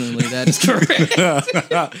 Unfortunately, that is correct.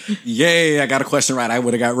 Yay, I got a question right. I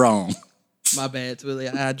would have got wrong. My bad, Twilly.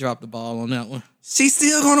 I dropped the ball on that one. She's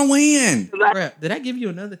still going to win. Crap, did I give you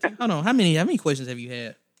another 10? Hold on. How many questions have you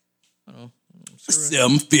had? Hold on.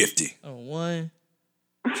 750. Oh, 1,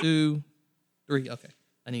 2, 3. Okay.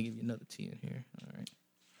 I need to give you another 10 here.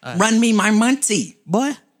 All right. Run me my Monty.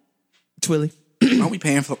 Boy. Twilly. Aren't we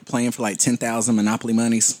playing for like 10,000 Monopoly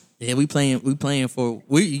monies? Yeah, we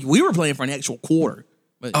were playing for an actual quarter.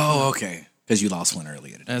 But Oh, okay. Because you lost one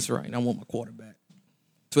earlier today. that's right. I want my quarterback.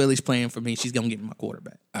 Twilly's playing for me. She's gonna get me my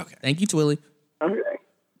quarterback. Okay. Thank you, Twilly.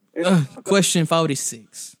 Okay. Question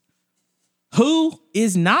 46. Who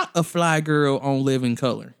is not a fly girl on Living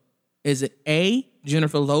Color? Is it A,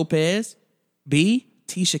 Jennifer Lopez, B,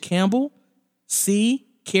 Tisha Campbell, C,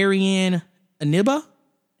 Carrie Ann Aniba,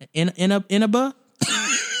 Inaba,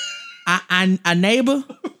 a neighbor,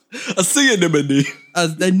 I see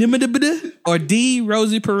it, or D,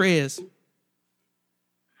 Rosie Perez?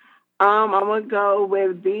 I'm gonna go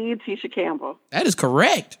with B, Tisha Campbell. That is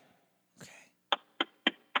correct.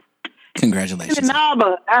 Congratulations.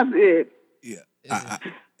 Naba, that's it. Yeah.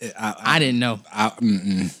 I didn't know.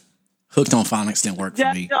 Hooked on Phonics didn't work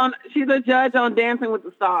for me. She's a judge on Dancing with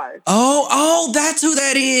the Stars. Oh, that's who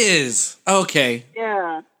that is. Okay.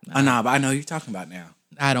 Yeah. Nah, but I know who you're talking about now.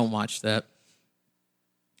 I don't watch that.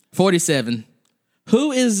 47.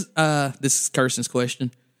 Who is, this is Kirsten's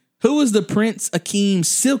question. Who is the Prince Akeem's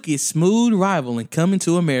silky smooth rival in Coming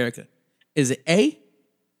to America? Is it A,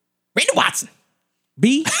 Randy Watson,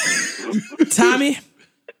 B, Tommy?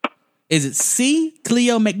 Is it C,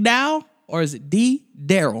 Cleo McDowell? Or is it D,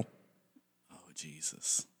 Daryl? Oh,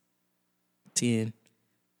 Jesus. 10,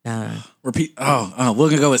 9. Repeat. We're going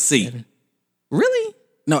to go with C. 7. Really?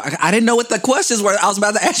 No, I didn't know what the questions were. I was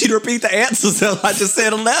about to ask you to repeat the answers, so I just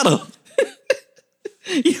said a letter.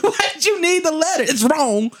 Why did you need the letter? It's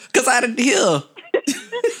wrong. Because I didn't hear.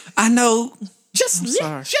 I know. Just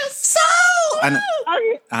sorry. so.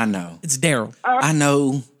 I know. It's Daryl. I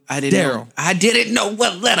know. I didn't Daryl. know. I didn't know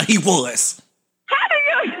what letter he was. How do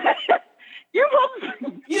you? You're supposed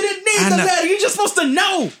to, You didn't need the letter. You're just supposed to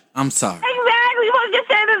know. I'm sorry. exactly. You're supposed to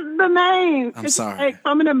say the name. I'm sorry. It's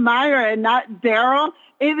Coming to Meyer and not Daryl.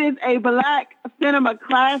 It is a black cinema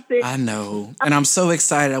classic. I know. And I'm so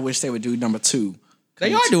excited. I wish they would do number 2.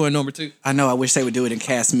 They are doing number 2. I know. I wish they would do it and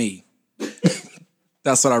cast me.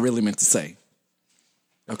 That's what I really meant to say.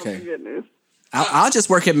 Okay. Oh, goodness. I'll just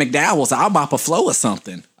work at McDowell's. I'll mop a flow or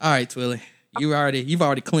something. All right, Twilly. You've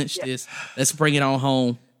already clinched this. Let's bring it on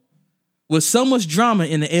home. With so much drama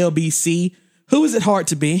in the LBC, who is it hard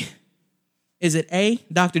to be? Is it A,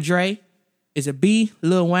 Dr. Dre? Is it B,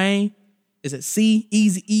 Lil Wayne? Is it C,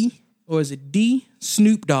 Eazy-E? Or is it D,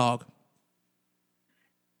 Snoop Dogg?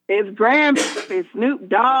 It's Grandpappy Snoop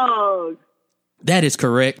Dogg. That is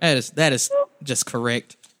correct. That is just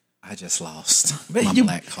correct. I just lost Man, my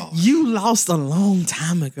black card. You lost a long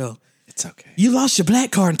time ago. It's okay. You lost your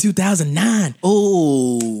black card in 2009.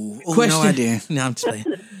 Oh, Question. no, I didn't. No, I'm just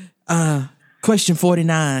playing. Question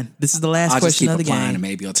 49. This is the last I'll just question keep of the applying game. and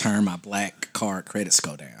maybe I'll turn my black card credit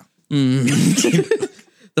score down.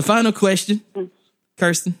 The final question,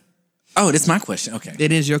 Kirsten. Oh, this is my question. Okay.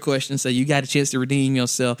 It is your question, so you got a chance to redeem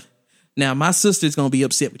yourself. Now, my sister's going to be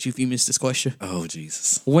upset with you if you miss this question. Oh,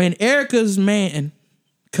 Jesus. When Erica's man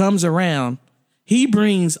comes around, he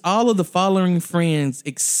brings all of the following friends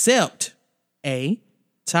except A,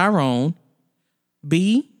 Tyrone,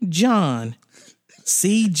 B, John,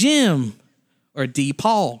 C, Jim, or D,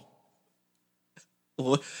 Paul.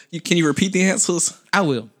 Can you repeat the answers? I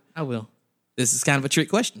will. This is kind of a trick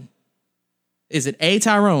question. Is it A,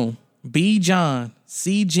 Tyrone, B, John,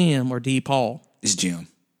 C, Jim, or D, Paul? It's Jim.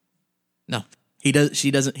 No, he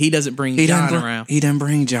doesn't bring John around. He doesn't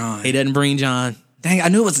bring John. He doesn't bring John. Dang, I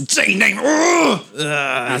knew it was a J name.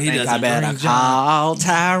 I think I better call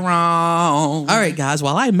Tyrone. All right, guys,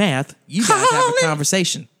 while I math, you guys have a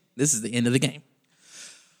conversation. This is the end of the game.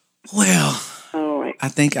 Well, All right. I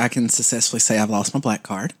think I can successfully say I've lost my black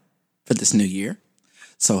card for this new year.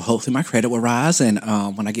 So hopefully my credit will rise. And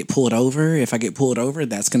when I get pulled over, if I get pulled over,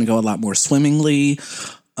 that's going to go a lot more swimmingly.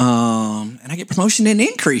 And I get promotion and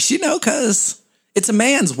increase, because it's a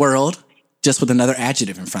man's world, just with another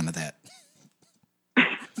adjective in front of that.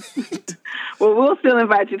 Well, we'll still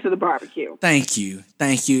invite you to the barbecue. Thank you.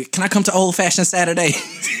 Can I come to Old Fashioned Saturday?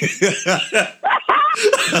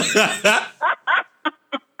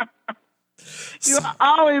 You're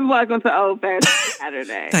always welcome to Old Fashioned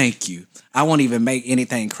Saturday. Thank you. I won't even make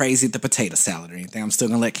anything crazy at the potato salad or anything. I'm still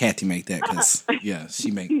going to let Kathy make that because,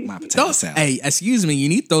 she make my potato salad. Hey, excuse me, you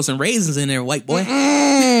need to throw some raisins in there, white boy.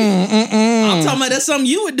 I'm talking about that's something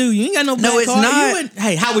you would do. You ain't got no black No, it's card. not.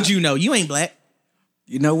 Hey, how would you know? You ain't black.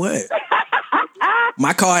 You know what?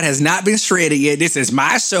 My card has not been shredded yet. This is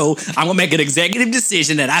my show. I'm going to make an executive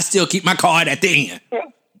decision that I still keep my card at the end.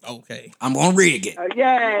 Okay. I'm going to rig it.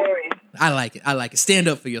 Yay. I like it. Stand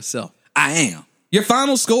up for yourself. I am. Your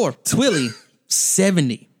final score, Twilly,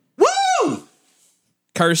 70. Woo!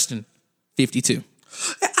 Kirsten, 52.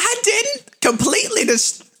 I didn't completely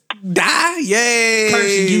Die? Yay!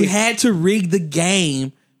 Kirsten, you had to rig the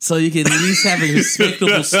game so you can at least have a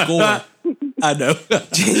respectable score. I know.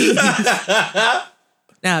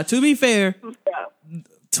 Now, to be fair,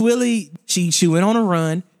 Twilly, she went on a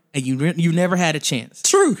run, and you never had a chance.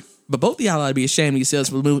 True. But both of y'all ought to be ashamed of yourselves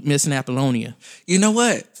for missing Apollonia. You know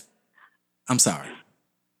what? I'm sorry.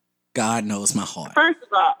 God knows my heart. First of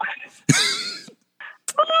all,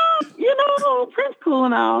 Prince cool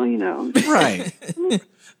and all, Right.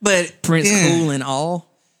 But Prince cool and all.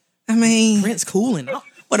 I mean, Prince cool and all.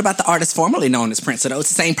 what about the artist formerly known as Prince? Though it's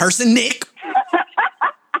the same person, Nick.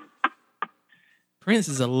 Prince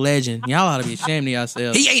is a legend. Y'all ought to be ashamed of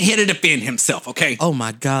yourselves. He ain't here to defend himself, okay? Oh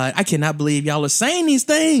my God. I cannot believe y'all are saying these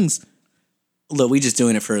things. Look, we just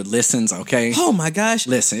doing it for listens, okay? Oh my gosh.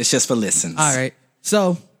 Listen, it's just for listens. All right.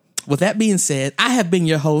 So, with that being said, I have been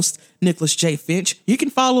your host, Nicholas J. Finch. You can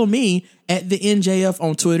follow me at the NJF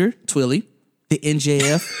on Twitter, Twilly, the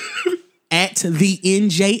NJF, at the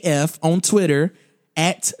NJF on Twitter,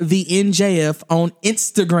 at the NJF on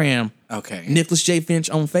Instagram. Okay. Nicholas J. Finch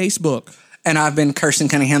on Facebook. And I've been Kirsten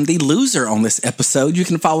Cunningham, the loser on this episode. You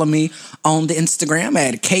can follow me on the Instagram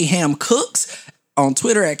at KHamCooks, on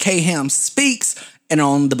Twitter at KHamSpeaks, and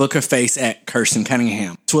on the Booker Face at Kirsten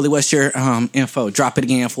Cunningham. Twilly, what's your info? Drop it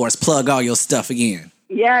again for us. Plug all your stuff again.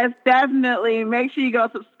 Yes, definitely. Make sure you go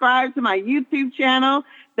subscribe to my YouTube channel.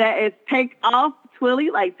 That is Take Off Twilly,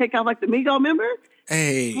 like take off like the Migo member.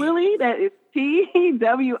 Hey. Twilly, that is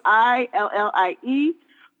TWILLIE.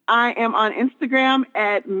 I am on Instagram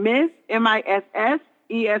at Miss MISS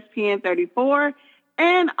ESPN 34,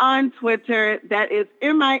 and on Twitter that is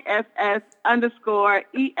MISS _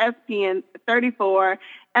 ESPN 34.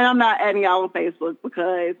 And I'm not adding y'all on Facebook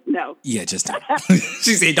because no. Yeah, just don't.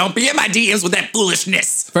 She said, don't be in my DMs with that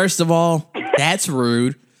foolishness. First of all, that's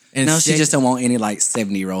rude. And No, she just don't want any like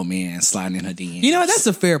 70-year-old man sliding in her DMs. You know what? That's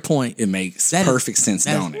a fair point. It makes perfect sense,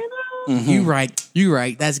 don't it? You right. You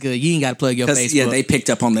right. That's good. You ain't got to plug your Facebook. Yeah, they picked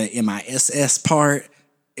up on the MISS part,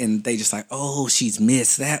 and they just like, oh, she's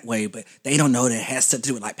Miss that way, but they don't know that it has to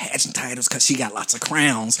do with like pageant titles because she got lots of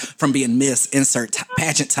crowns from being Miss. Insert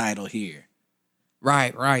pageant title here.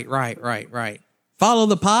 Right. Follow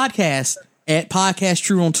the podcast at Podcast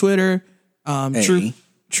True on Twitter,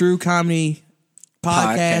 True Comedy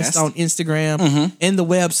Podcast on Instagram, and the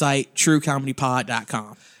website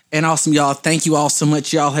truecomedypod.com. And awesome, y'all. Thank you all so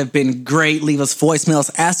much. Y'all have been great. Leave us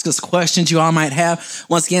voicemails. Ask us questions you all might have.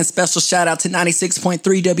 Once again, special shout out to 96.3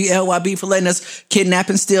 WLYB for letting us kidnap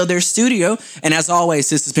and steal their studio. And as always,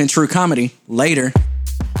 this has been True Comedy. Later.